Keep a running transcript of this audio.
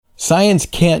Science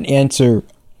can't answer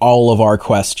all of our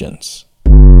questions.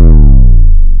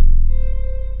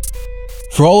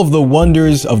 For all of the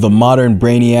wonders of the modern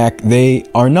brainiac, they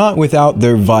are not without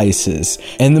their vices,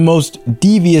 and the most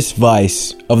devious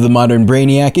vice of the modern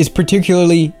brainiac is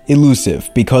particularly elusive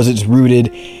because it's rooted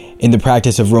in the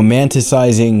practice of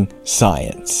romanticizing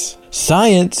science.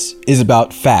 Science is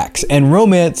about facts, and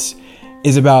romance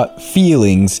is about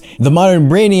feelings. The modern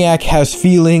brainiac has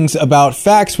feelings about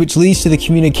facts, which leads to the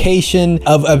communication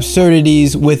of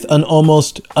absurdities with an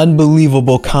almost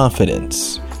unbelievable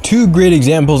confidence. Two great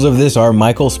examples of this are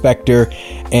Michael Spector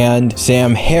and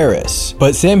Sam Harris.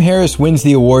 But Sam Harris wins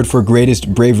the award for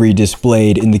greatest bravery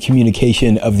displayed in the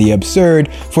communication of the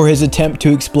absurd for his attempt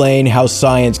to explain how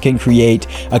science can create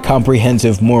a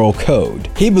comprehensive moral code.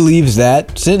 He believes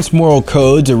that since moral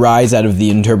codes arise out of the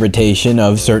interpretation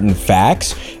of certain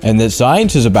facts, and that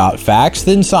science is about facts,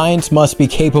 then science must be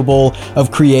capable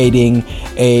of creating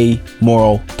a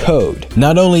moral code.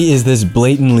 Not only is this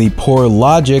blatantly poor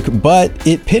logic, but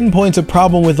it pinpoints a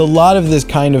problem with a lot of this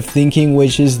kind of thinking,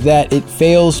 which is that it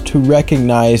fails to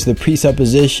recognize the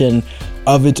presupposition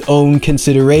of its own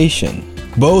consideration.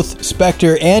 Both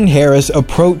Spector and Harris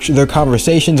approach their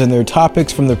conversations and their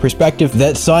topics from the perspective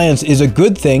that science is a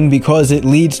good thing because it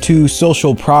leads to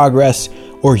social progress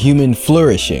or human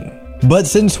flourishing. But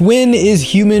since when is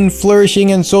human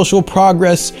flourishing and social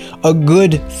progress a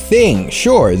good thing?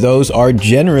 Sure, those are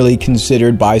generally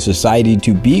considered by society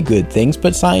to be good things,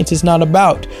 but science is not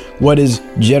about what is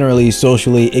generally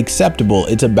socially acceptable.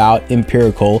 It's about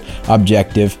empirical,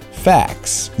 objective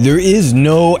facts. There is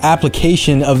no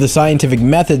application of the scientific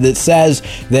method that says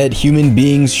that human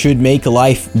beings should make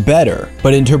life better.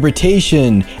 But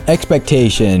interpretation,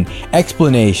 expectation,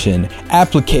 explanation,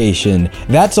 application,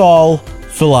 that's all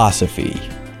philosophy.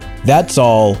 That's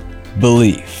all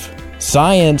belief.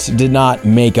 Science did not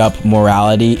make up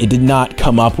morality. It did not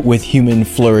come up with human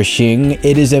flourishing.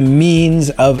 It is a means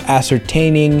of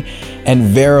ascertaining and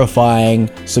verifying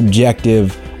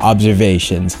subjective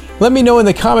observations. Let me know in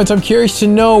the comments. I'm curious to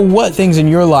know what things in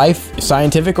your life,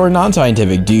 scientific or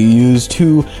non-scientific, do you use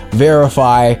to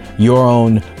verify your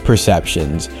own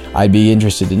perceptions? I'd be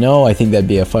interested to know. I think that'd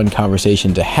be a fun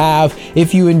conversation to have.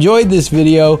 If you enjoyed this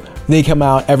video, they come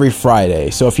out every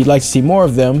Friday. So if you'd like to see more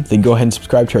of them, then go ahead and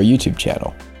subscribe to our YouTube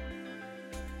channel.